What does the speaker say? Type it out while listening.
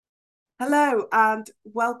Hello, and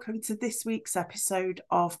welcome to this week's episode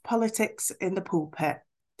of Politics in the Pulpit,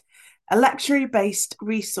 a lecture based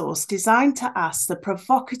resource designed to ask the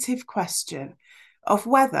provocative question of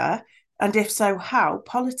whether, and if so, how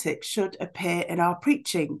politics should appear in our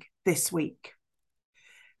preaching this week.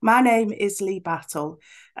 My name is Lee Battle,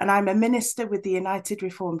 and I'm a minister with the United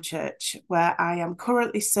Reformed Church, where I am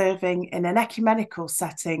currently serving in an ecumenical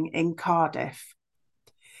setting in Cardiff.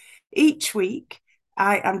 Each week,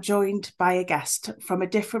 I am joined by a guest from a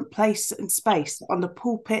different place and space on the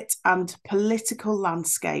pulpit and political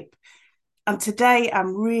landscape. And today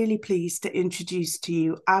I'm really pleased to introduce to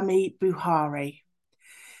you Ami Buhari.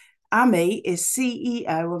 Ami is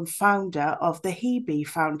CEO and founder of the Hebe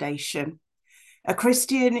Foundation, a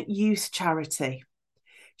Christian youth charity.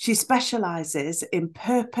 She specialises in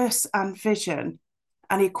purpose and vision,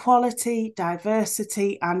 and equality,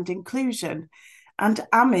 diversity, and inclusion. And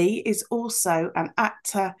Ami is also an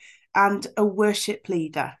actor and a worship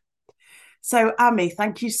leader. So, Ami,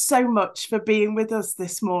 thank you so much for being with us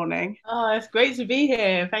this morning. Oh, it's great to be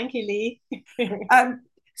here. Thank you, Lee.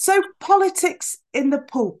 So, politics in the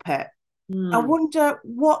pulpit. I Hmm. wonder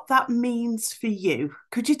what that means for you.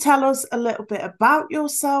 Could you tell us a little bit about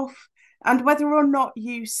yourself and whether or not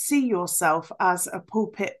you see yourself as a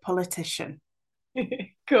pulpit politician?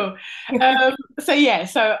 Cool.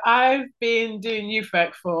 So I've been doing youth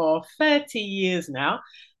work for 30 years now,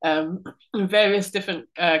 in various different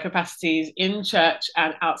capacities in church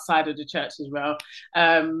and outside of the church as well.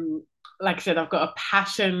 Like I said, I've got a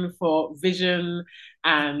passion for vision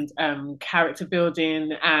and character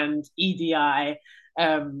building and EDI,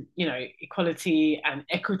 equality and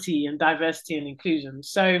equity and diversity and inclusion.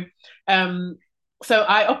 Um, so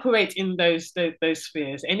I operate in those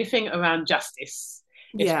spheres. Anything around justice,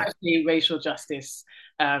 Yeah. especially racial justice,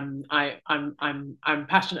 I'm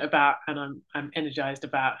passionate about, and I'm energized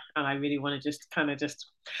about, and I really want to just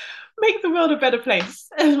make the world a better place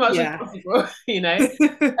as much as Yeah. possible.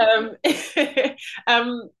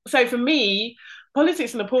 Um, so for me,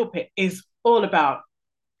 politics in the pulpit is all about,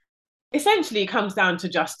 essentially it comes down to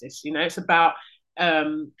justice. It's about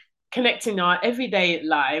um, connecting our everyday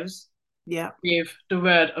lives Yeah. with the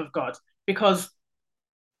word of God, because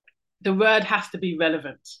the word has to be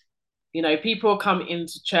relevant. People come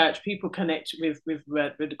into church, people connect with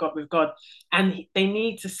God, and they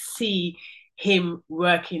need to see Him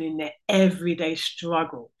working in their everyday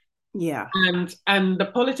struggle. Yeah. And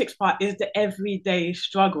the politics part is the everyday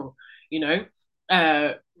struggle. You know,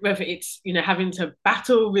 whether it's having to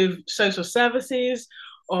battle with social services,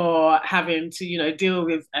 or having to deal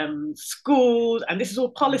with schools, and this is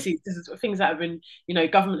all policies. This is things that have been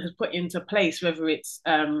government has put into place, whether it's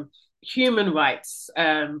human rights,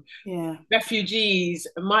 Yeah. refugees,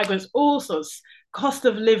 migrants, all sorts, cost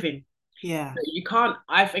of living. Yeah. You can't.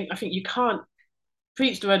 I think you can't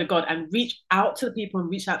preach the word of God and reach out to the people and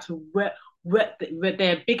reach out to where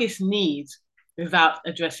their biggest needs without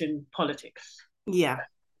addressing politics. Yeah.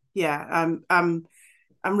 Yeah.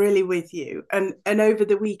 I'm really with you. And over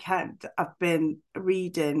the weekend I've been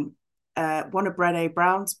reading one of Brené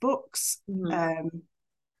Brown's books. Mm-hmm.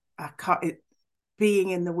 I can't it, Being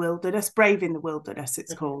in the Wilderness, Brave in the Wilderness,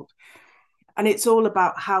 it's called. And it's all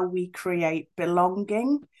about how we create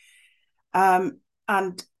belonging, um,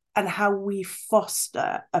 and how we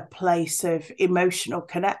foster a place of emotional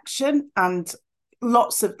connection. And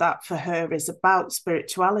lots of that for her is about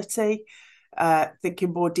spirituality,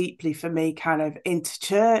 thinking more deeply for me, kind of into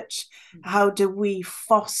church. How do we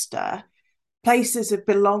foster places of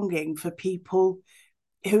belonging for people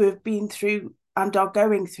who have been through and are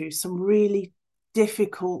going through some really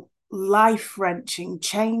difficult, life wrenching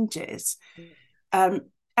changes? Um,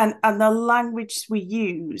 and the language we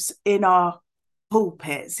use in our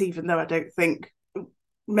pulpits, even though I don't think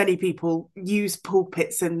many people use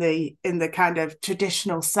pulpits in the kind of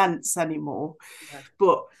traditional sense anymore, Yeah.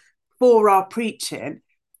 but for our preaching,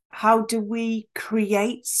 how do we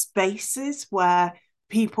create spaces where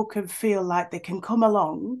people can feel like they can come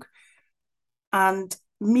along and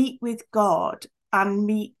meet with God and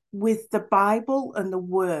meet with the Bible and the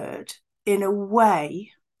Word in a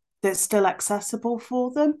way that's still accessible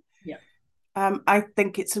for them? Yeah. I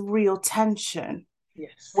think it's a real tension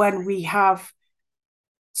Yes. when we have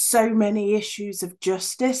so many issues of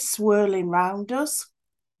justice swirling round us,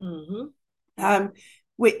 Mm-hmm. um,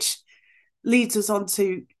 which leads us on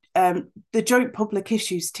to the Joint Public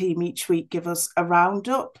Issues team each week give us a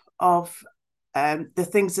roundup of the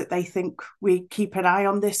things that they think we keep an eye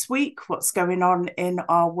on this week, what's going on in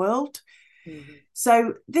our world. Mm-hmm.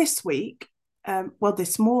 So this week,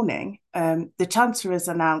 this morning, the Chancellor has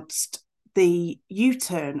announced the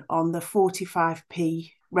U-turn on the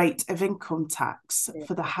 45p rate of income tax Yeah.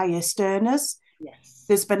 for the highest earners. Yes.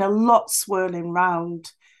 There's been a lot swirling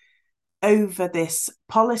round over this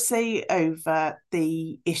policy, over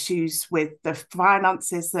the issues with the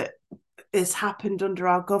finances that has happened under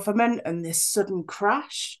our government and this sudden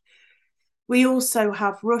crash. We also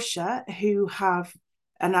have Russia, who have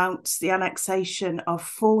announced the annexation of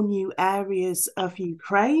 4 new areas of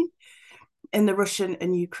Ukraine in the Russian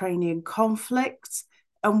and Ukrainian conflict,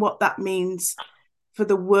 and what that means for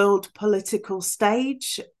the world political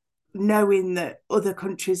stage, knowing that other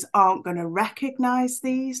countries aren't going to recognise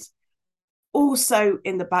these. Also,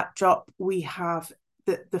 in the backdrop, we have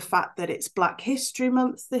the fact that it's Black History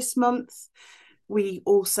Month this month. We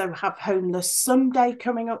also have Homeless Sunday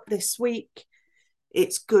coming up this week.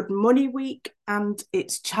 It's Good Money Week, and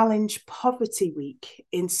it's Challenge Poverty Week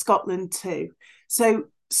in Scotland too. So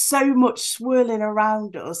much swirling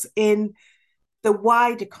around us in the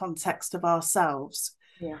wider context of ourselves.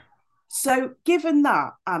 Yeah. So given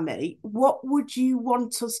that, Amy, what would you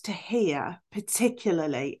want us to hear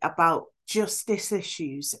particularly about justice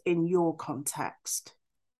issues in your context?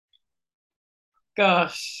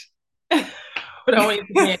 Gosh, what do I want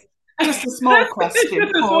you to hear? Just a small question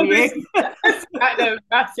for you. That's kind of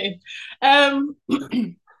massive. What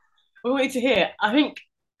I want you to hear, I think,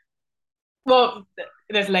 well,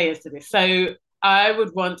 there's layers to this. So I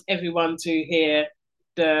would want everyone to hear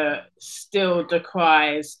the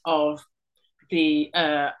cries of the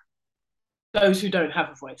those who don't have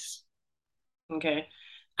a voice. Okay.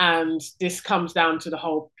 And this comes down to the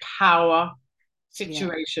whole power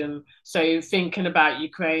situation. Yeah. So thinking about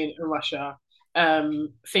Ukraine and Russia,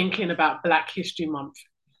 thinking about Black History Month,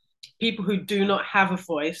 people who do not have a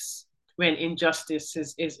voice when injustice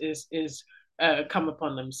is come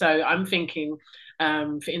upon them. So I'm thinking,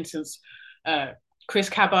 for instance, Chris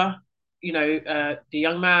Kaba, the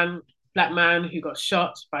young man, Black man who got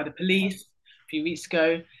shot by the police a few weeks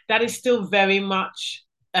ago. That is still very much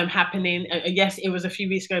happening. Yes, it was a few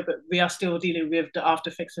weeks ago, but we are still dealing with the after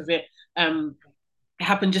effects of it. It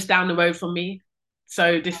happened just down the road from me.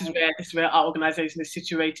 So this is where our organization is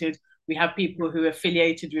situated. We have people who are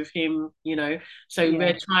affiliated with him, so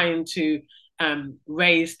we're trying to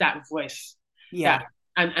raise that voice. Yeah.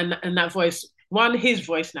 And that voice, his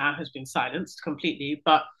voice now has been silenced completely,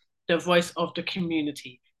 but the voice of the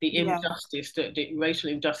community, the injustice, the racial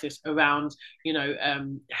injustice around,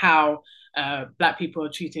 how Black people are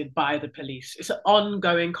treated by the police. It's an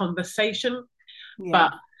ongoing conversation,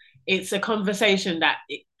 but it's a conversation that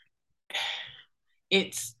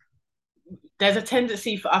there's a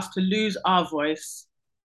tendency for us to lose our voice,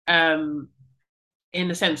 in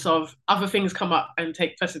the sense of other things come up and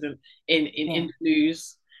take precedent in the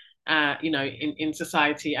news, in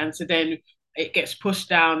society, and so then it gets pushed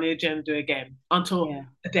down the agenda again until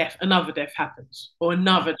another death happens or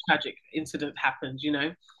another tragic incident happens,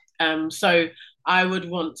 so I would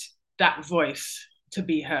want that voice to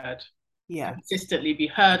be heard, consistently be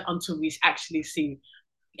heard, until we actually see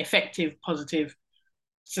effective, positive,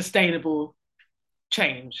 sustainable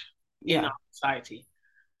change in our society.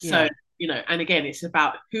 So, and again, it's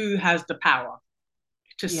about who has the power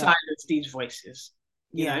to silence these voices,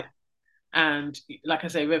 you know? And like I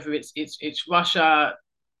say, whether it's Russia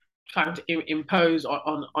trying to impose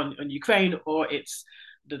on Ukraine, or it's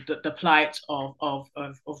the plight of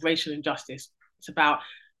racial injustice, it's about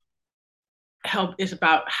how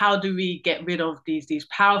do we get rid of these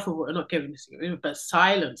powerful, or not getting rid of, but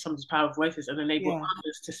silence some of these powerful voices and enable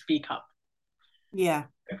others to speak up.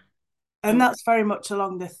 And that's very much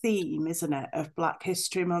along the theme, isn't it, of Black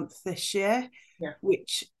History Month this year,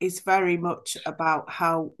 which is very much about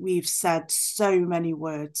how we've said so many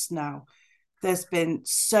words now. There's been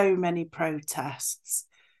so many protests.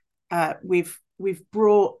 We've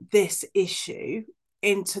brought this issue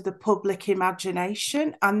into the public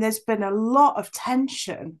imagination, and there's been a lot of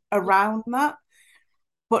tension around that.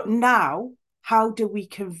 But now, how do we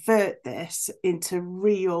convert this into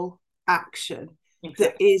real action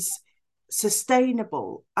that is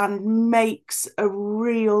sustainable and makes a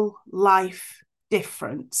real life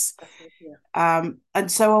difference? And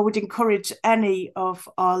so I would encourage any of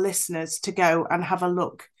our listeners to go and have a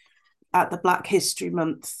look at the Black History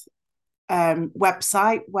Month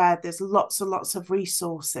website, where there's lots and lots of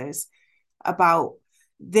resources about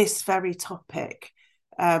this very topic,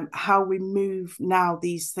 how we move now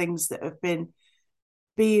these things that have been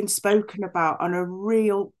being spoken about on a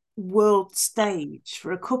real world stage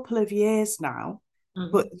for a couple of years now,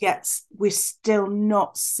 but yet we're still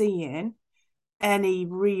not seeing any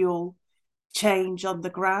real change on the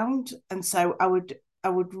ground. And so I would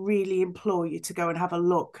really implore you to go and have a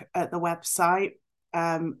look at the website,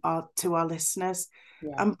 to our listeners.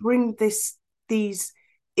 Yeah. and bring these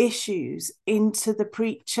issues into the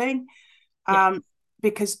preaching, Yeah.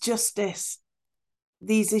 because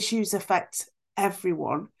these issues affect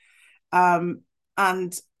everyone, um,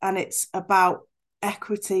 and it's about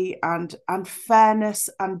equity and fairness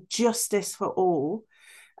and justice for all.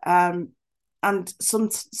 And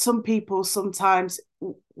some people sometimes,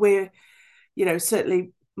 we're,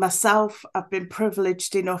 certainly myself, I've been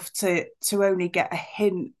privileged enough to only get a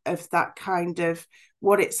hint of that kind of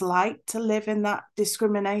what it's like to live in that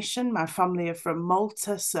discrimination. My family are from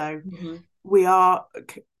Malta, so Mm-hmm. we are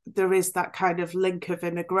there is that kind of link of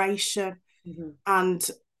immigration, Mm-hmm. and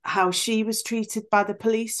how she was treated by the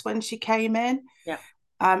police when she came in. Yeah.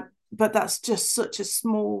 But that's just such a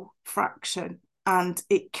small fraction, and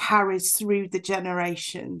it carries through the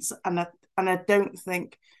generations. And I don't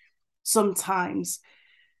think sometimes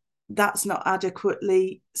that's not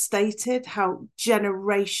adequately stated, how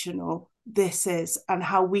generational this is, and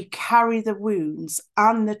how we carry the wounds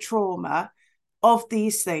and the trauma of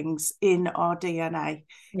these things in our DNA.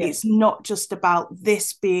 Yeah. It's not just about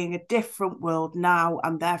this being a different world now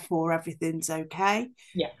and therefore everything's okay,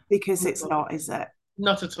 Yeah. because it's not, is it?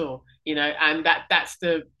 Not at all. And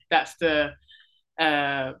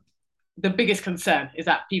uh the biggest concern is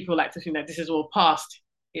that people like to think that this is all past.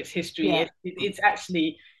 It's history. Yeah. It's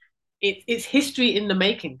actually it's history in the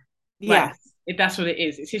making. Right. Yes. That's what it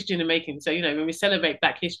is. It's history in the making. So, when we celebrate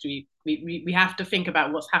Black history, we have to think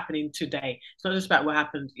about what's happening today. It's not just about what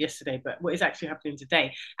happened yesterday, but what is actually happening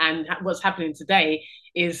today. And what's happening today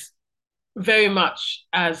is very much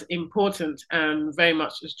as important and very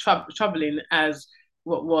much as troubling as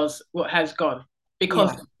what has gone,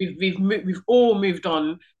 because Yeah. we've all moved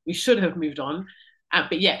on. We should have moved on,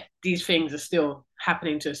 but yet these things are still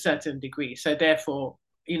happening to a certain degree. So therefore,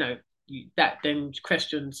 that then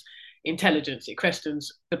questions intelligence. It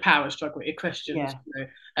questions the power struggle. It questions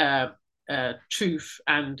truth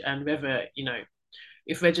and whether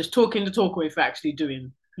if we're just talking the talk or if we're actually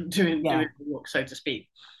doing the walk, so to speak.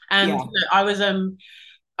 And I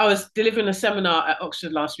was delivering a seminar at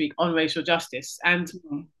Oxford last week on racial justice, and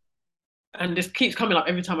this keeps coming up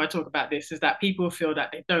every time I talk about this, is that people feel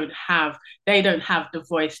that they don't have the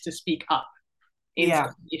voice to speak up into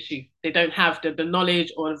the issue. They don't have the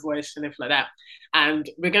knowledge or the voice and everything like that. And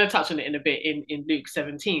we're going to touch on it in a bit in Luke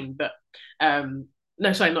 17, but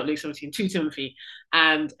no, sorry, not Luke 17, 2 Timothy.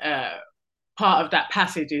 And part of that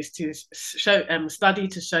passage is to study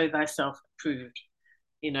to show thyself approved,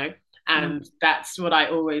 and that's what I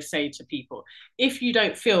always say to people. If you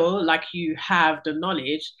don't feel like you have the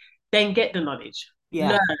knowledge, then get the knowledge.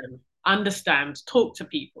 Learn, understand, talk to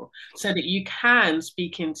people so that you can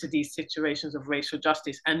speak into these situations of racial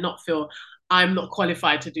justice and not feel I'm not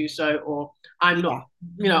qualified to do so, or I'm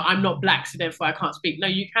not Black, so therefore I can't speak. No,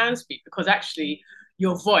 you can speak, because actually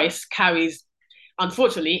your voice carries,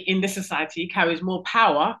 unfortunately, in this society, carries more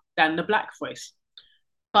power than the Black voice.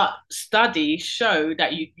 But studies show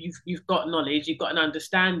that you've got knowledge, you've got an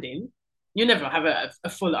understanding. You never have a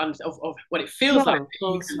full understanding of what it feels like. Of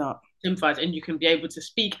course not. Sympathize, and you can be able to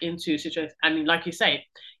speak into situations. I mean, like you say,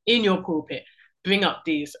 in your pulpit, bring up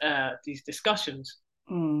these discussions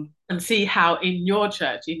and see how in your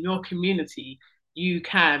church, in your community, you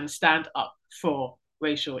can stand up for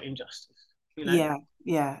racial injustice.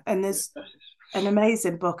 Yeah. And there's an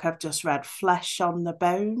amazing book I've just read, Flesh on the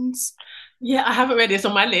Bones. Yeah, I haven't read it. It's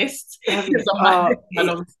on my list.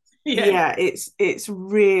 It's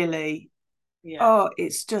really,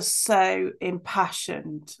 it's just so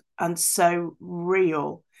impassioned and so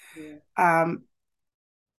real.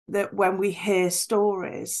 That when we hear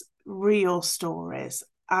stories, real stories,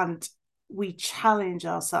 and we challenge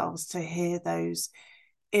ourselves to hear those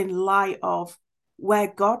in light of where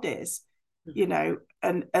God is,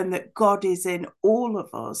 and that God is in all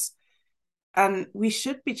of us. And we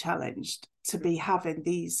should be challenged to be having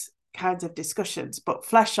these kinds of discussions. But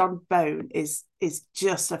Flesh on Bone is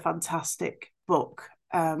just a fantastic book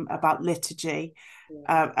about liturgy,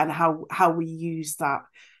 and how we use that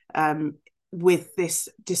with this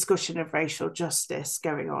discussion of racial justice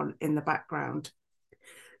going on in the background.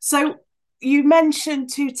 So you mentioned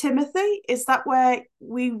 2 Timothy. Is that where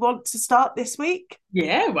we want to start this week?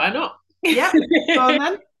 Yeah, why not? Yeah, go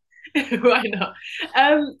on then. Why not?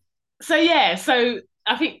 So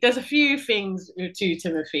I think there's a few things with 2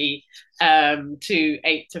 Timothy, 8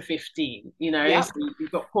 to 15. So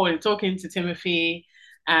you've got Paul talking to Timothy,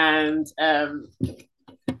 and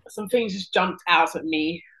some things just jumped out at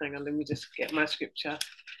me. Hang on, let me just get my scripture.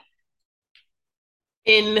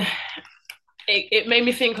 It made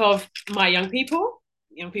me think of my young people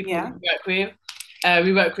we work with.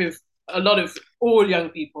 We work with a lot of all young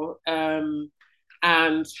people,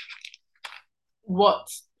 And what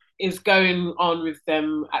is going on with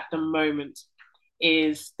them at the moment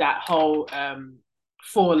is that whole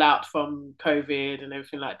fallout from COVID and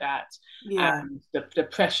everything like that, and the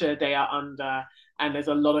pressure they are under. And there's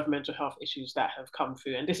a lot of mental health issues that have come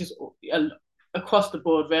through. And this is across the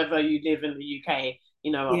board, wherever you live in the UK.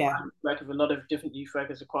 You know, I work with a lot of different youth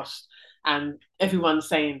workers across, and everyone's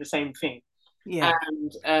saying the same thing.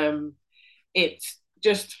 And it's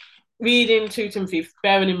just reading to Timothy,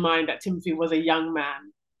 bearing in mind that Timothy was a young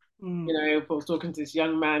man. You know, I was talking to this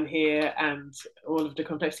young man here, and all of the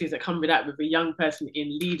complexities that come with that with a young person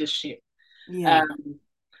in leadership.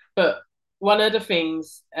 But one of the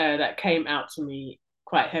things that came out to me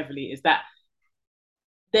quite heavily is that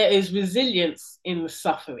there is resilience in the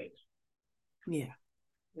suffering. It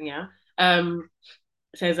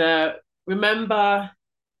says, remember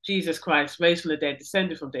Jesus Christ, raised from the dead,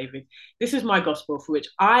 descended from David. This is my gospel, for which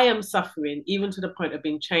I am suffering, even to the point of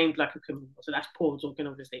being chained like a criminal. So that's Paul talking,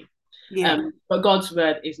 obviously. But God's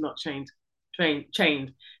word is not chained.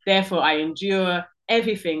 Therefore, I endure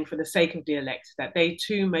everything for the sake of the elect, that they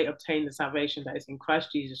too may obtain the salvation that is in Christ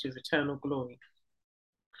Jesus with eternal glory.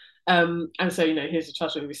 And so, you know, here's the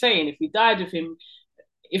trust what we're saying. If we died with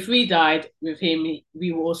him,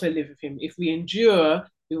 we will also live with him. If we endure,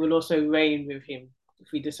 we will also reign with him. If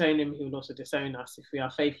we disown him, he will also disown us. If we are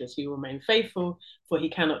faithless, he will remain faithful, for he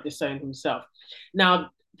cannot disown himself. Now,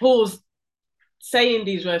 Paul's saying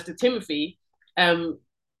these words to Timothy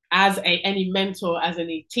as any mentor, as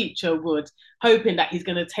any teacher would, hoping that he's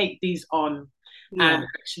going to take these on and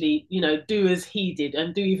actually, you know, do as he did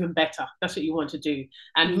and do even better. That's what you want to do.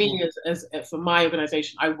 And me, as for my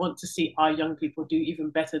organization, I want to see our young people do even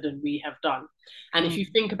better than we have done. And if you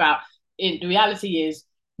think about it, the reality is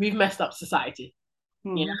we've messed up society.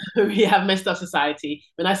 You know, we have messed up society.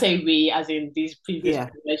 When I say we, as in these previous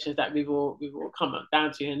generations that we've all come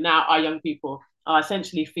down to, and now our young people are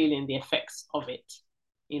essentially feeling the effects of it.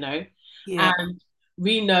 You know, and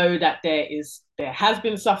we know that there has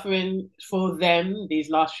been suffering for them these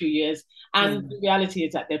last few years, and the reality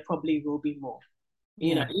is that there probably will be more.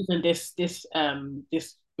 You know, even this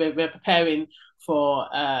we're preparing for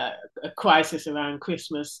a crisis around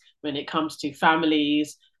Christmas when it comes to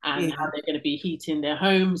families and how they're going to be heating their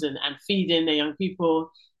homes and feeding their young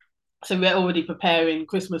people. So we're already preparing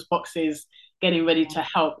Christmas boxes, getting ready to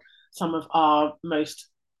help some of our most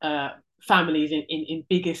families in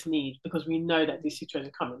biggest need, because we know that this situation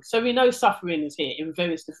is coming. So we know suffering is here in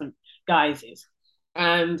various different guises.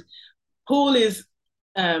 And Paul is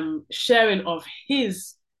sharing of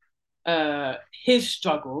his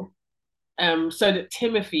struggle, so that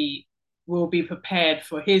Timothy will be prepared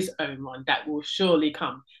for his own one that will surely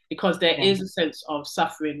come, because there is a sense of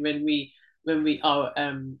suffering when we are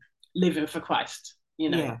living for Christ.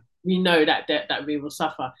 You know, we know that we will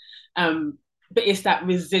suffer, but it's that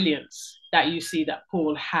resilience that you see that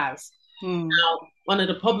Paul has. Now, one of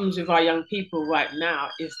the problems with our young people right now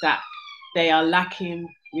is that they are lacking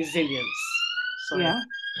resilience.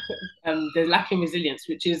 They're lacking resilience,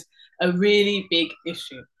 which is a really big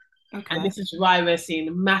issue. And this is why we're seeing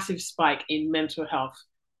a massive spike in mental health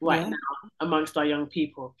right now amongst our young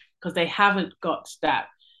people, because they haven't got that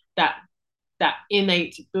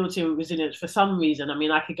innate built-in resilience for some reason. I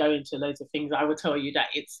mean, I could go into loads of things. I would tell you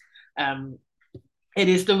that it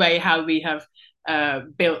is the way how we have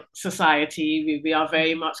built society. We are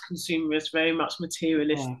very much consumerist, very much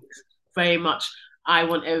materialistic, very much I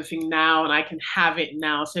want everything now and I can have it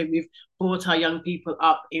now. So we've brought our young people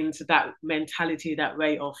up into that mentality, that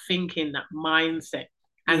way of thinking, that mindset.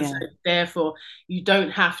 And so therefore you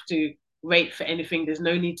don't have to wait for anything. There's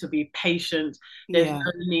no need to be patient. There's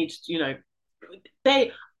no need, you know,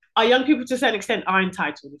 our young people to a certain extent are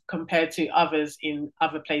entitled compared to others in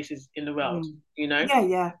other places in the world, you know?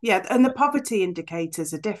 And the poverty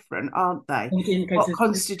indicators are different, aren't they? What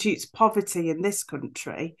constitutes poverty in this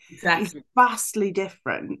country is vastly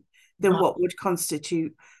different than what would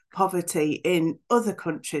constitute poverty in other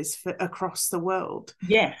countries across the world.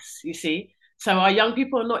 Yes, you see. So our young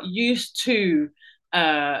people are not used to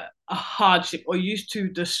a hardship or used to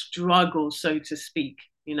the struggle, so to speak,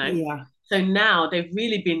 you know? So now they've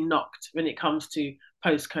really been knocked when it comes to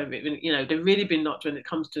post-COVID. You know, they've really been knocked when it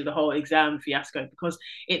comes to the whole exam fiasco, because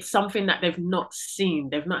it's something that they've not seen.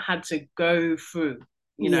 They've not had to go through,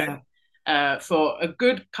 you know. For a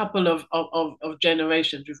good couple of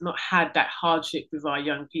generations, we've not had that hardship with our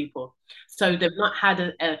young people. So they've not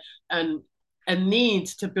had a need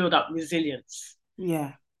to build up resilience.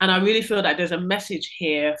 And I really feel that there's a message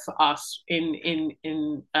here for us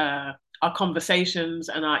in our conversations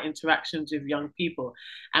and our interactions with young people.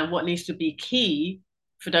 And what needs to be key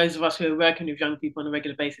for those of us who are working with young people on a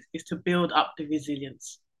regular basis is to build up the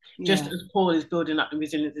resilience. Just Yeah. as Paul is building up the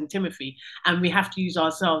resilience in Timothy, and we have to use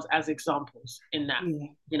ourselves as examples in that. Yeah.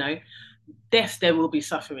 You know, yes, there will be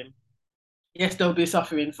suffering. Yes, there'll be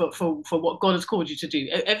suffering for what God has called you to do.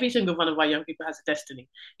 Every single one of our young people has a destiny.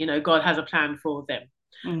 You know, God has a plan for them.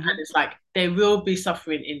 And Mm-hmm. it's like there will be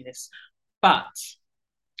suffering in this. But,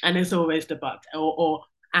 and there's always the but, or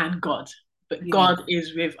and God. But Yeah. God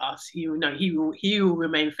is with us. He will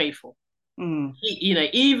remain faithful. Mm.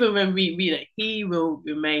 Even when we read it, he will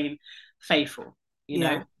remain faithful, you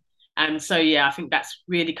know. Yeah. And so yeah, I think that's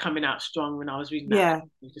really coming out strong when I was reading that.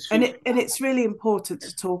 Yeah. Just And thinking, it's really important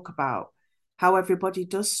to talk about how everybody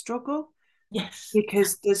does struggle, yes,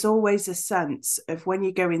 because there's always a sense of when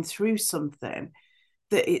you're going through something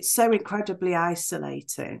that it's so incredibly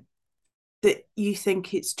isolating that you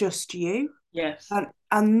think it's just you. yes,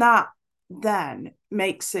 And that then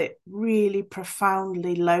makes it really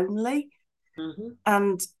profoundly lonely mm-hmm.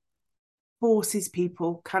 and forces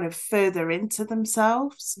people kind of further into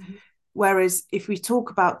themselves. Mm-hmm. Whereas if we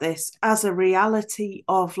talk about this as a reality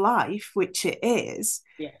of life, which it is,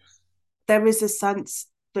 Yes, there is a sense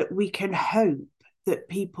that we can hope that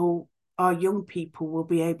people, our young people, will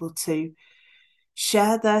be able to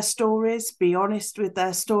share their stories, be honest with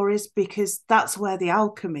their stories, because that's where the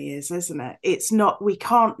alchemy is, isn't it? It's not, we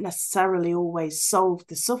can't necessarily always solve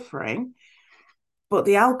the suffering, but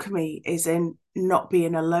the alchemy is in not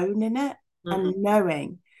being alone in it mm-hmm. and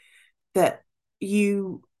knowing that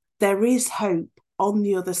you, there is hope on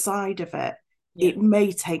the other side of it. Yeah, It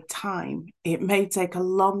may take time, it may take a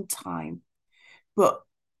long time, but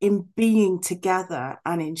in being together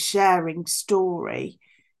and in sharing story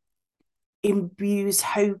imbues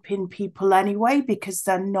hope in people anyway, because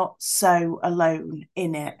they're not so alone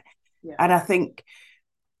in it. yeah, And I think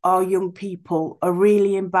our young people are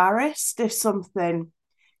really embarrassed if something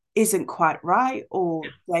isn't quite right, or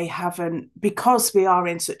they haven't, because we are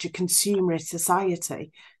in such a consumerist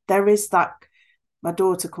society, there is that, my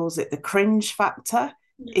daughter calls it the cringe factor.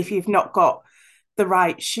 If you've not got the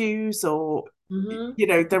right shoes or mm-hmm.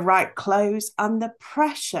 the right clothes, and the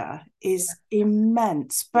pressure Yeah, is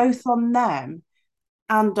immense yeah, both on them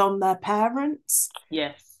and on their parents.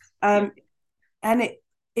 yes, yeah, um and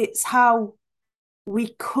it's how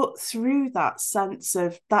we cut through that sense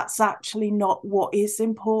of that's actually not what is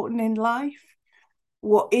important in life.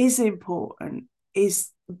 What is important is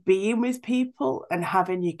being with people and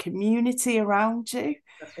having your community around you.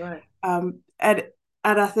 that's right.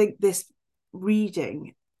 And I think this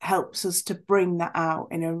reading helps us to bring that out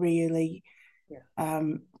in a really Yeah,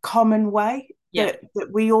 common way, yeah,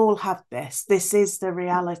 that we all have this. This is the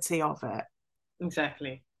reality of it.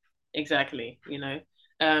 exactly, exactly.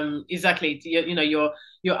 Exactly.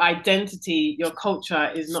 Your identity, your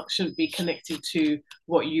culture is not shouldn't be connected to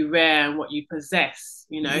what you wear and what you possess.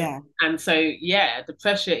 Yeah. And so yeah, the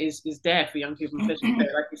pressure is there for young people, especially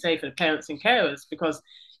like you say, for the parents and carers, because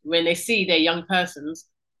when they see their young person's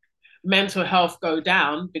mental health go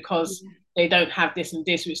down because they don't have this and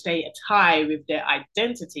this, which they tie with their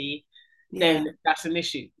identity, then Yeah. that's an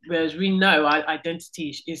issue. Whereas we know our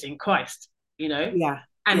identity is in Christ, Yeah. and Yeah.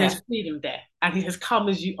 there's freedom there, and He has come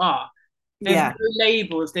as you are. There's no Yeah.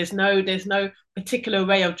 labels. There's no particular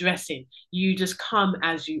way of dressing. You just come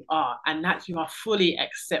as you are, and that you are fully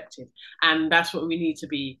accepted. And that's what we need to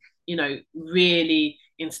be, really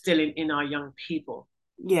instilling in our young people.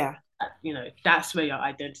 Yeah. That's where your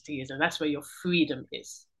identity is, and that's where your freedom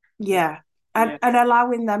is. Yeah. Yeah, And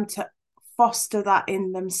allowing them to foster that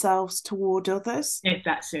in themselves toward others. if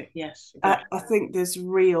that's it. Yes, exactly. I think there's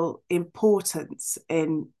real importance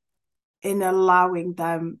in allowing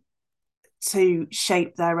them to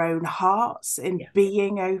shape their own hearts, in Yeah,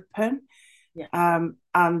 being open, yeah,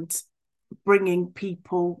 and bringing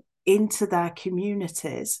people into their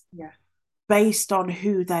communities yeah, based on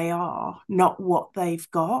who they are, not what they've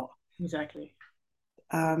got. exactly.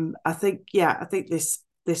 I think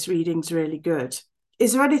this reading's really good.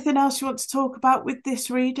 Is there anything else you want to talk about with this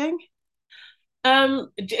reading?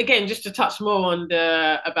 Again, just to touch more on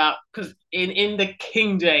the about because in the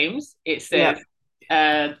King James it Yeah.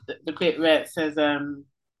 says the bit where it says where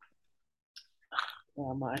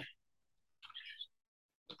am I?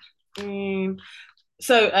 Mm,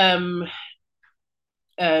 so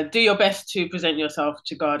do your best to present yourself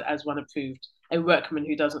to God as one approved, a workman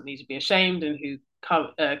who doesn't need to be ashamed and who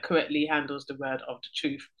correctly handles the word of the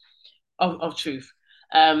truth of truth.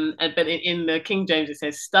 But in the King James it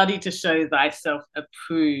says, "Study to show thyself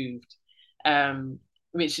approved,"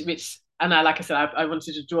 which and like I said, I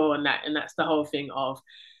wanted to draw on that, and that's the whole thing of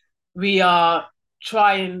we are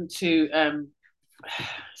trying to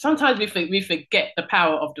sometimes we forget the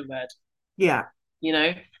power of the word, Yeah. you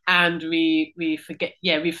know, and we forget,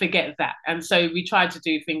 we forget that, and so we try to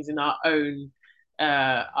do things in our own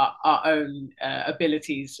our own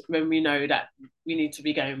abilities, when we know that we need to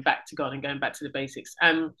be going back to God and going back to the basics.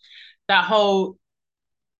 And that whole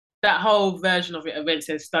version of it, when it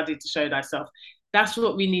says study to show thyself, that's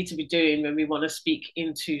what we need to be doing when we want to speak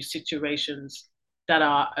into situations that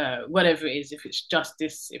are whatever it is, if it's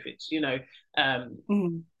justice, if it's,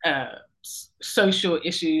 Mm. uh, social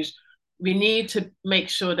issues. We need to make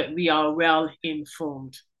sure that we are well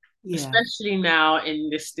informed, Yeah. especially now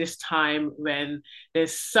in this time when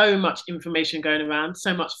there's so much information going around,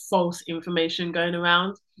 so much false information going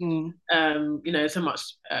around, Mm. so much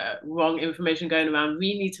wrong information going around.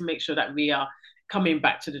 We need to make sure that we are coming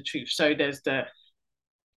back to the truth. So there's the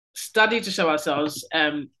study to show ourselves,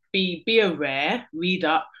 be aware, read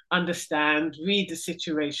up, understand, read the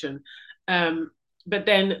situation, but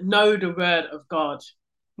then know the word of God,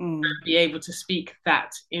 Mm. be able to speak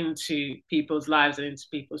that into people's lives and into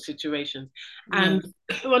people's situations. Yeah. And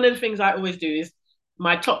one of the things I always do is,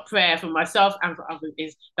 my top prayer for myself and for others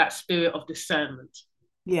is that spirit of discernment.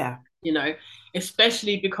 Yeah.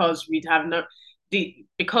 Especially because we'd have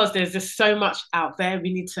because there's just so much out there.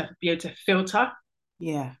 We need to be able to filter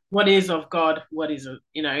Yeah. what is of God, what isn't,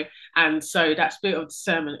 and so that spirit of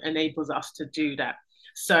discernment enables us to do that.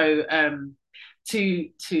 So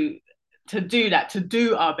to do that, to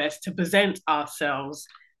do our best, to present ourselves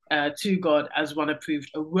to God as one approved,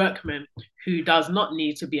 a workman who does not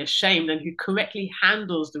need to be ashamed and who correctly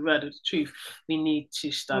handles the word of the truth. We need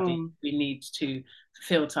to study, Mm. we need to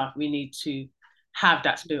filter, we need to have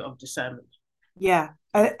that spirit of discernment. Yeah.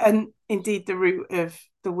 And indeed, the root of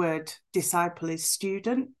the word disciple is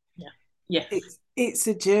student. Yeah. Yes. It's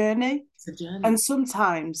a journey. It's a journey. And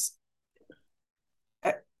sometimes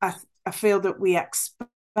I feel that we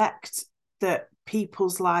expect that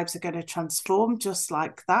people's lives are going to transform just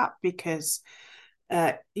like that because,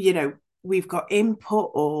 we've got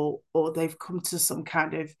input or they've come to some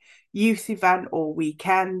kind of youth event or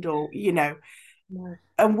weekend Yeah.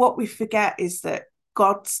 And what we forget is that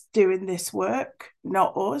God's doing this work,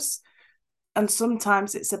 not us. And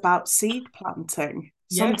sometimes it's about seed planting.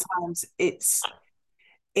 Yeah. Sometimes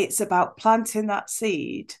it's about planting that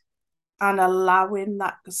seed and allowing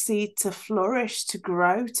that seed to flourish, to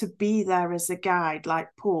grow, to be there as a guide, like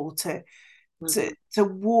Paul, to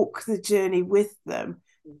walk the journey with them,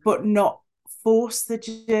 but not force the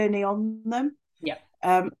journey on them. Yeah.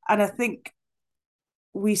 And I think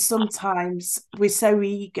we're so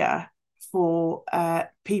eager for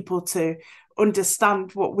people to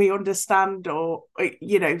understand what we understand, or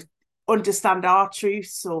understand our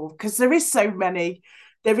truths, or because there is so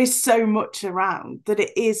much around that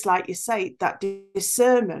it is, like you say, that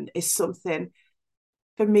discernment is something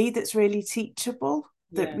for me that's really teachable,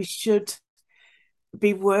 that we should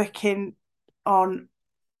be working on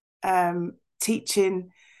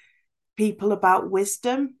teaching people about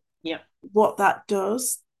wisdom, what that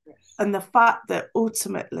does, and the fact that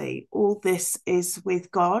ultimately all this is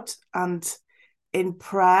with God and in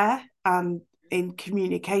prayer and in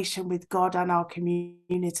communication with God and our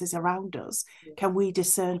communities around us. Can we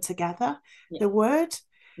discern together the word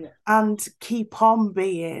and keep on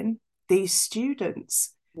being these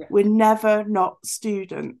students? We're never not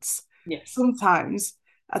students. Sometimes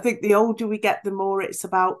I think the older we get, the more it's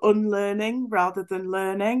about unlearning rather than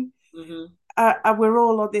learning. And we're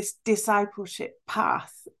all on this discipleship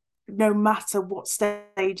path, no matter what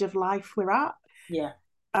stage of life we're at.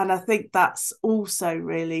 And I think that's also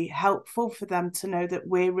really helpful for them to know that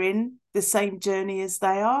we're in the same journey as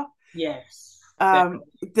they are.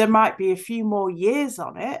 There might be a few more years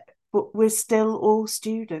on it, but we're still all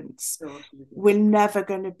students. We're never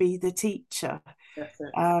going to be the teacher.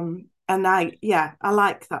 And I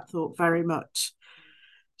like that thought very much.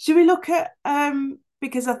 Should we look at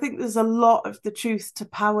because I think there's a lot of the truth to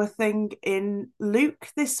power thing in Luke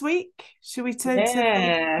this week. Should we turn to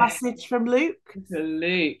the passage from Luke?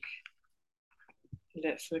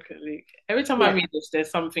 Let's look at Luke. Every time I read this, there's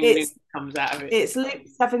something new that comes out of it. It's Luke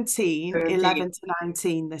 17, 11 to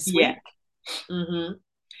 19 this week.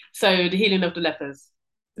 So the healing of the lepers.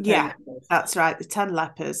 That's right. The 10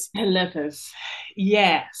 lepers. 10 lepers.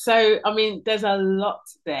 Yeah. So, I mean, there's a lot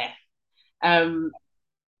there.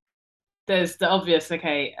 There's the obvious, those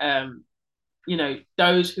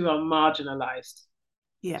who are marginalized.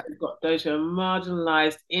 Yeah. We've got those who are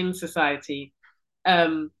marginalized in society.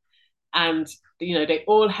 And, they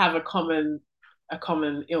all have a common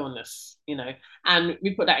illness, and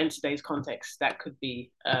we put that in today's context. That could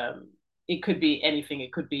be, it could be anything.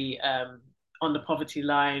 It could be on the poverty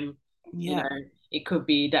line, It could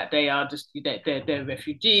be that they are just they're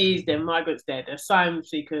refugees, they're migrants, they're asylum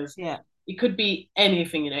seekers. Yeah. It could be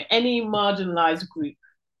anything, any marginalized group,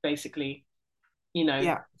 basically.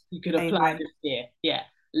 Yeah. You could I apply agree. this here. Yeah,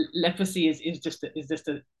 leprosy is just a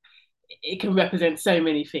it can represent so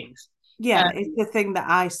many things. Yeah, Um, it's the thing that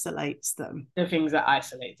isolates them. the things that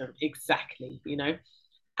isolate them, exactly.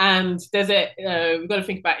 And we've got to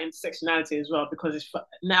think about intersectionality as well, because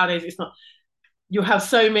nowadays it's not, you have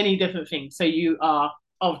so many different things. So you are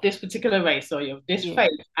of this particular race, or you're of this Yeah.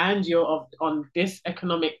 faith, and you're on this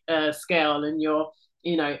economic scale, and you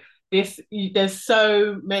know, there's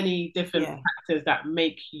so many different Yeah. factors that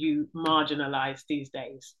make you marginalized these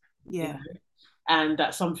days, Yeah. and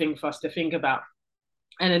that's something for us to think about.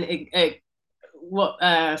 And then what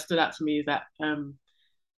stood out to me is that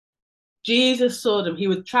Jesus saw them. He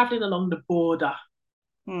was traveling along the border.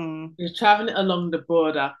 Hmm. He was traveling along the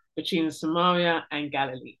border between Samaria and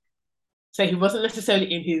Galilee. So he wasn't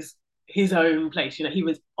necessarily in his own place. He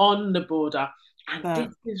was on the border, and But this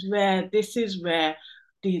is where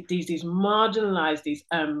these marginalized, these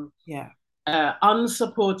yeah.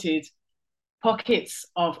 unsupported pockets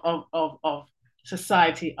of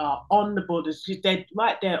society are on the borders. They're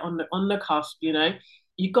right there on the cusp. You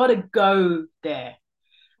got to go there.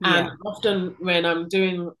 And Yeah. often when I'm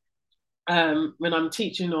teaching,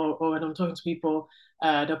 or when I'm talking to people,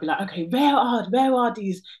 they'll be like, okay, where are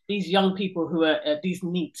these young people who are these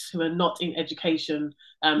NEETs who are not in education,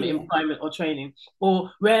 Yeah. employment or training,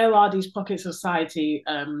 or where are these pockets of society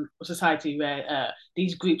where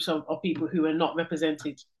these groups of people who are not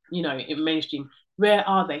represented, in mainstream. Where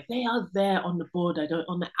are they? They are there on the border,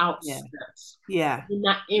 on the Yeah. outskirts, Yeah. in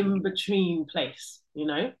that in between place.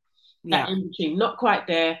 That Yeah. in between, not quite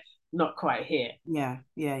there, not quite here. Yeah.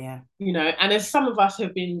 Yeah. Yeah. And there's some of us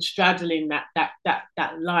who've been straddling that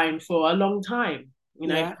line for a long time.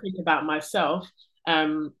 If I Yeah. think about myself,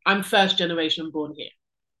 I'm first generation born here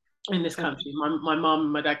in this Okay. country. My mum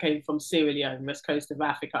and my dad came from Sierra Leone, west coast of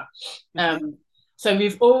Africa. Okay. So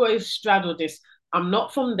we've always straddled this. I'm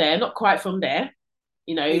not from there, not quite from there.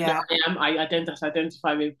 Now Yeah. I identify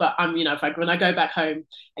with, but I'm, when I go back home,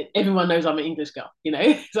 everyone knows I'm an English girl,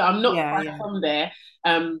 so I'm not Yeah. quite Yeah. from there.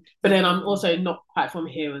 But then I'm also not quite from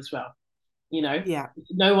here as well. you know Yeah.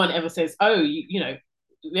 no one ever says, oh,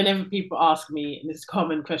 whenever people ask me, and this is a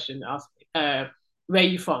common question, ask where are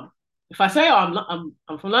you from. If I say, oh,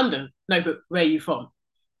 I'm from London, no, but where are you from?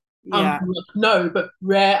 Yeah. No, but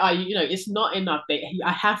where are you? It's not enough.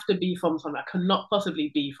 I have to be from somewhere. I cannot possibly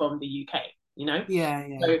be from the UK. Yeah.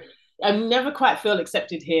 Yeah. So I never quite feel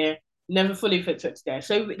accepted here. Never fully fit there.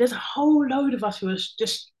 So there's a whole load of us who are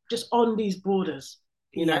just on these borders.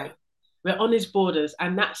 You know, Yeah. we're on these borders,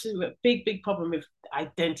 and that's a big problem with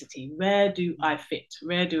identity. Where do I fit?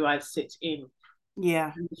 Where do I sit in?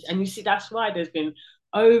 Yeah. And you see, that's why there's been,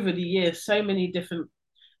 over the years, so many different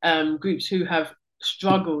groups who have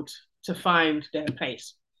struggled to find their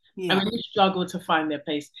place. And Yeah. when you struggle to find their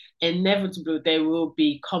place, inevitably there will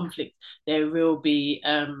be conflict. There will be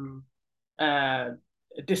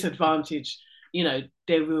disadvantage.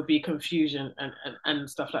 There will be confusion and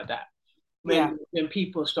stuff like that Yeah. when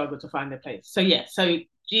people struggle to find their place. So yeah, so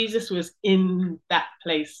Jesus was in that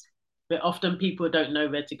place where often people don't know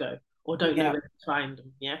where to go, or don't know Yeah. where to find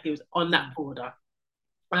them. Yeah, he was on Yeah. that border.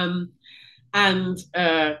 And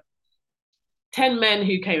 10 men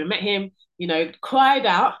who came and met him, cried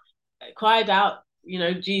out,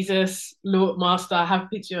 Jesus, Lord, Master, have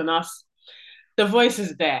pity on us. The voice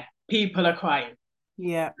is there. People are crying.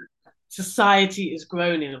 Yeah. Society is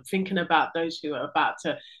groaning. I'm thinking about those who are about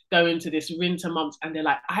to go into this winter months, and they're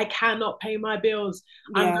like, I cannot pay my bills.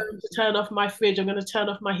 I'm Yeah. going to turn off my fridge. I'm going to turn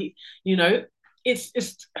off my heat. It's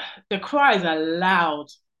the cries are loud.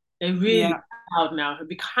 They're really Yeah. loud now.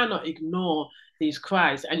 We cannot ignore these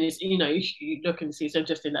cries. And it's, you look and see, it's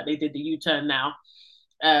interesting that they did the U-turn now.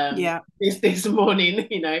 Yeah. This morning,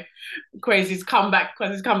 Crazy's come back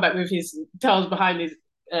with his tails behind his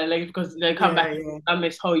legs, because they come Yeah. back Yeah. and done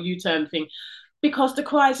this whole U-turn thing because the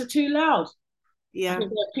cries are too loud. Yeah. I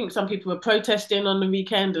think some people were protesting on the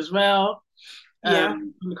weekend as well, Yeah.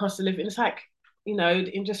 on the cost of living. It's like,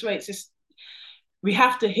 the interest rates is, we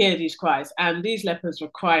have to hear these cries, and these lepers were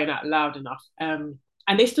crying out loud enough. And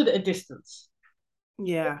they stood at a distance.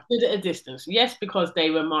 Yeah. Stood at a distance, yes, because they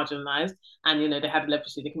were marginalized, and they had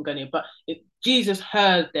leprosy, they can go near, but Jesus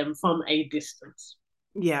heard them from a distance.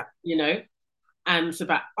 Yeah. you know and it's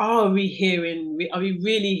about, are we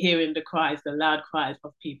really hearing the cries, the loud cries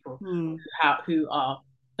of people Mm. who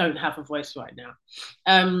don't have a voice right now.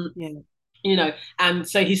 um Yeah. and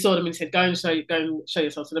so he saw them and said, go and show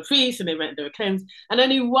yourself to the priest. And they went, they were cleansed, and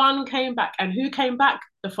only one came back. And who came back?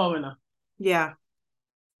 The foreigner. Yeah.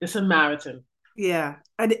 It's a marathon. Yeah,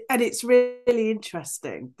 and it's really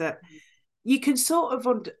interesting that you can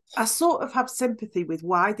I sort of have sympathy with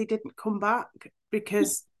why they didn't come back,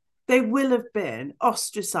 because they will have been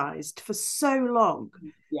ostracized for so long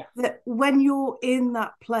Yeah. that when you're in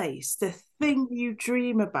that place, the thing you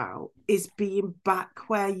dream about is being back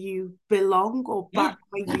where you belong, or Yeah. back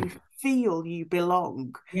where you feel you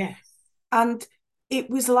belong. Yes. And it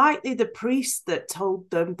was likely the priest that told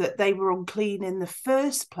them that they were unclean in the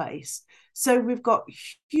first place. So we've got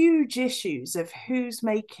huge issues of who's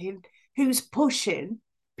pushing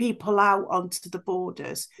people out onto the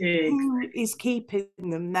borders, who is keeping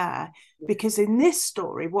them there. Because in this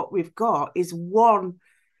story, what we've got is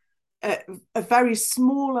a very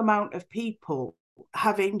small amount of people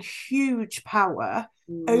having huge power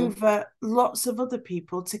over lots of other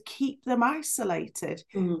people to keep them isolated.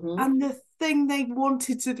 Mm-hmm. And the thing they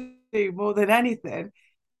wanted to do more than anything,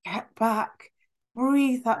 get back,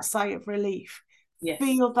 breathe that sigh of relief, Yes.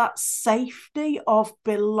 feel that safety of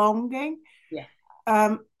belonging. Yeah.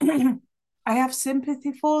 I have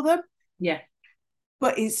sympathy for them. Yeah.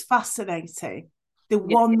 But it's fascinating. The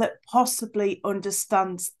Yeah. one that possibly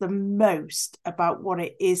understands the most about what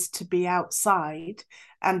it is to be outside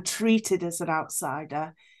and treated as an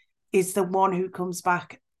outsider is the one who comes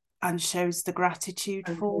back and shows the gratitude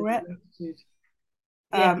for it.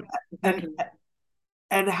 Yeah, And exactly.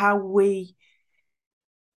 and how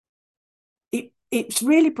it's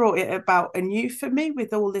really brought it about anew for me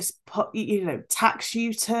with all this, tax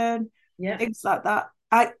U-turn, Yeah. things like that.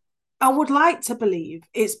 I would like to believe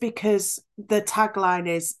it's because the tagline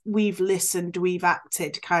is "We've listened, we've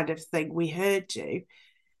acted" kind of thing. We heard you.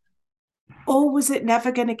 Or was it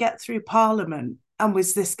never going to get through Parliament? And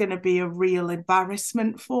was this going to be a real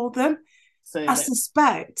embarrassment for them? So I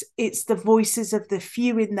suspect it's the voices of the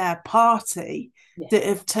few in their party that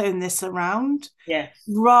have turned this around,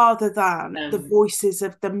 rather than the voices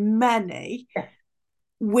of the many,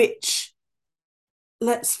 which,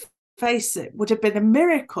 let's face it, would have been a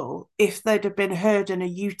miracle if they'd have been heard in a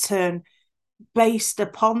U-turn based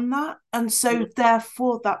upon that. And so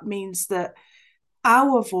therefore that means that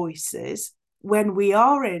our voices, when we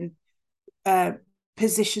are in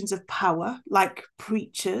positions of power, like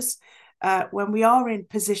preachers, when we are in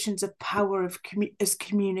positions of power as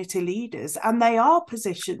community leaders, and they are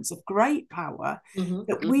positions of great power,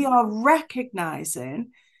 that we are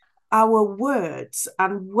recognizing our words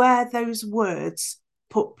and where those words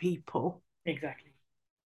put people. Exactly.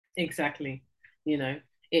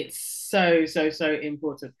 It's so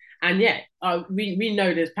important. And we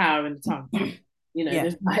know there's power in the tongue.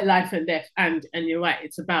 There's life and death, and you're right,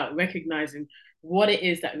 it's about recognizing what it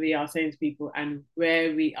is that we are saying to people and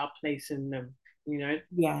where we are placing them. And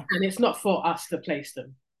it's not for us to place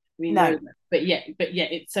them, we know that, but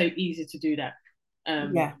it's so easy to do that.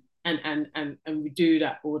 And we do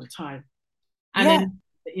that all the time. And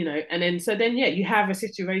then so then you have a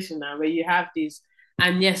situation now where you have these,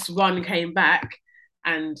 and yes, one came back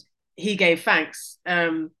and he gave thanks,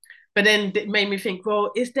 but then it made me think,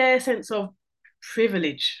 well, is there a sense of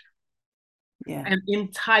privilege and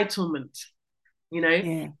entitlement,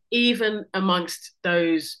 even amongst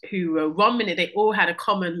those who were 1 minute, they all had a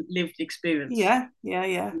common lived experience, that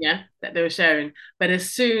they were sharing, but as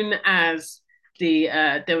soon as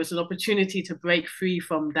there was an opportunity to break free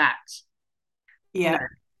from that,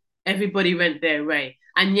 everybody went their way.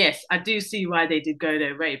 And yes, I do see why they did go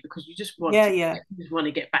their way, because you just want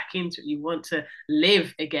to get back into it, you want to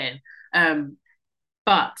live again.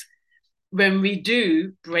 But when we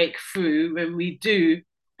do break through, when we do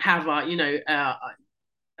have our,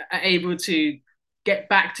 able to get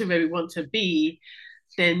back to where we want to be,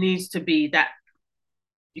 there needs to be that,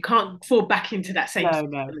 you can't fall back into that same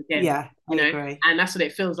again. I agree. And that's what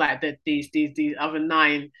it feels like that these other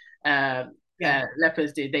 9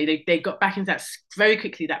 lepers did. They got back into that very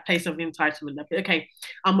quickly, that place of entitlement. Okay,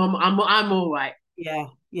 I'm all right.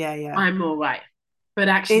 I'm all right. But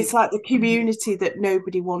actually, it's like the community that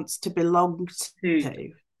nobody wants to belong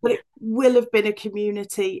to, but it will have been a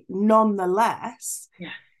community nonetheless.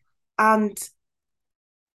 And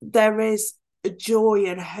there is a joy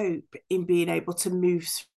and hope in being able to move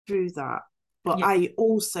through that. But I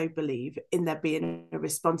also believe in there being a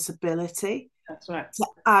responsibility. That's right. To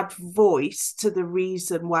add voice to the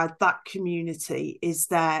reason why that community is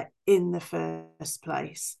there in the first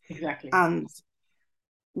place. Exactly. And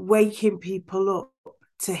waking people up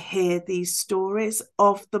to hear these stories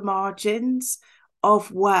of the margins,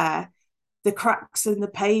 of where the cracks in the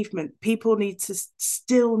pavement, people need to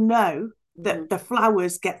still know that the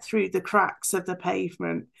flowers get through the cracks of the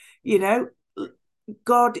pavement.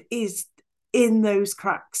 God is in those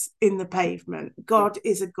cracks in the pavement. God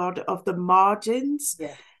is a God of the margins,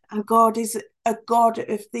 and God is a God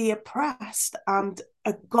of the oppressed and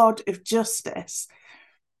a God of justice.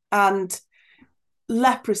 And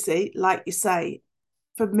leprosy, like you say,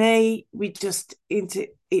 for me,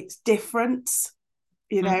 it's difference.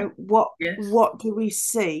 You know, what do we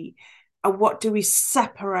see, and what do we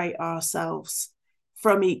separate ourselves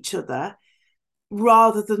from each other,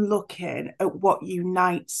 rather than looking at what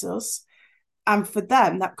unites us. And for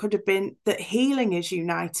them, that could have been that healing has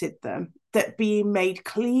united them, that being made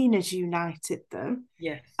clean has united them.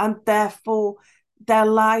 Yes. And therefore, their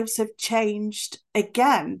lives have changed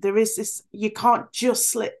again. There is this, you can't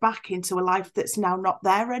just slip back into a life that's now not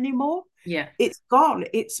there anymore. Yeah. It's gone,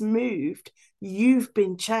 it's moved, you've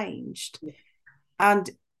been changed. Yeah. And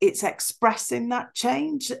it's expressing that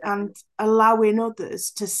change and allowing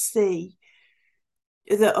others to see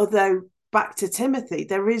that, although, back to Timothy,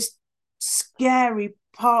 there is scary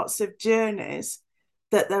parts of journeys,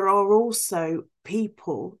 that there are also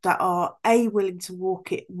people that are A, willing to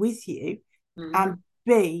walk it with you, and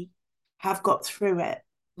B, have got through it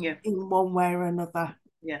in one way or another.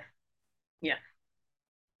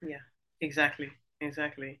 Exactly.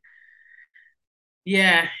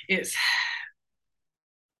 Yeah,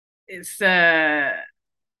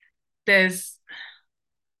 there's,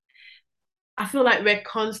 I feel like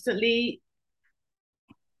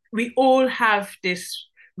we all have this,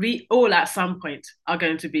 we all at some point are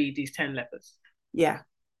going to be these 10 lepers. Yeah.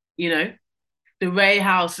 You know, the way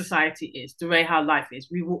how society is, the way how life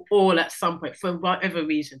is, we will all at some point, for whatever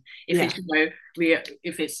reason, if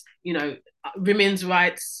it's, women's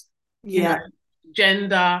rights,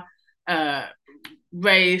 gender,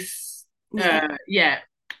 race,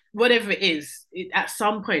 whatever it is, at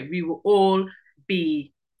some point we will all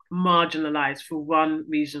be marginalized for one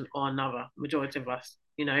reason or another, majority of us,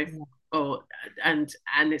 and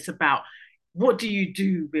it's about, what do you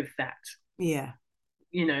do with that? What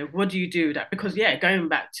do you do with that? Because going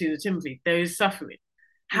back to Timothy, there is suffering.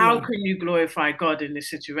 How can you glorify God in this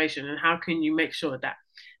situation, and how can you make sure that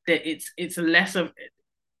it's less of,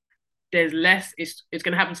 there's less, it's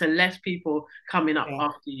going to happen to less people coming up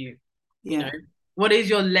after you? What is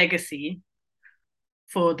your legacy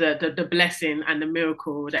for the blessing and the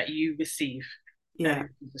miracle that you receive in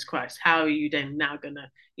Jesus Christ? How are you then now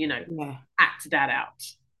gonna act that out?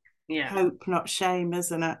 Hope, not shame,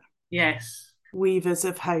 isn't it? Yes. Weavers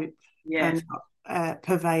of hope, and not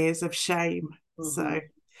purveyors of shame. So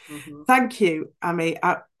thank you, Amy.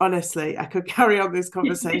 Honestly, I could carry on this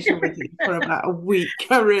conversation with you for about a week.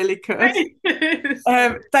 I really could.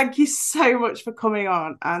 Thank you so much for coming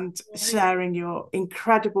on and sharing your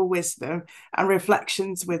incredible wisdom and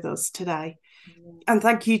reflections with us today. And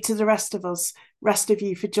thank you to the rest of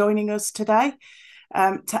you for joining us today,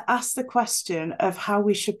 to ask the question of how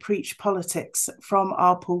we should preach politics from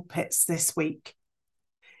our pulpits this week.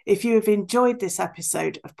 If you have enjoyed this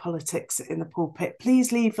episode of Politics in the Pulpit,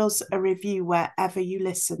 please leave us a review wherever you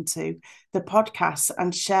listen to the podcast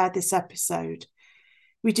and share this episode.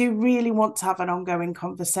 We do really want to have an ongoing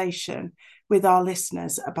conversation with our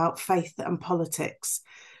listeners about faith and politics.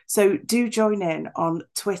 So do join in on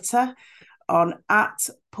Twitter on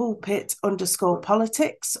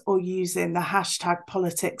 @pulpit_politics, or using the hashtag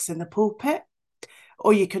politics in the pulpit.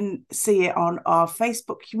 Or you can see it on our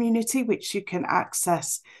Facebook community, which you can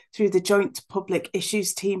access through the Joint Public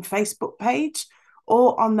Issues Team Facebook page,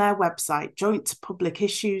 or on their website,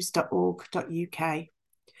 jointpublicissues.org.uk.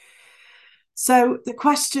 So the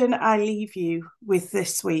question I leave you with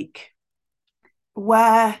this week: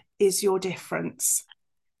 where is your difference?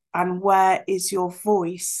 And where is your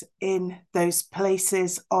voice in those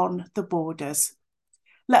places on the borders?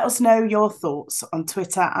 Let us know your thoughts on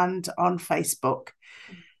Twitter and on Facebook.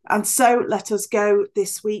 And so let us go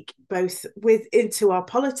this week both into our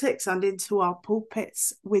politics and into our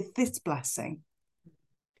pulpits with this blessing.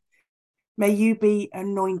 May you be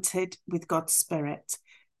anointed with God's Spirit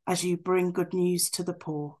as you bring good news to the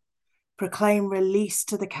poor, proclaim release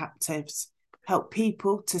to the captives, help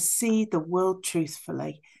people to see the world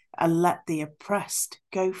truthfully, and let the oppressed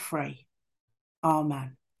go free.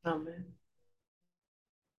 Amen. Amen.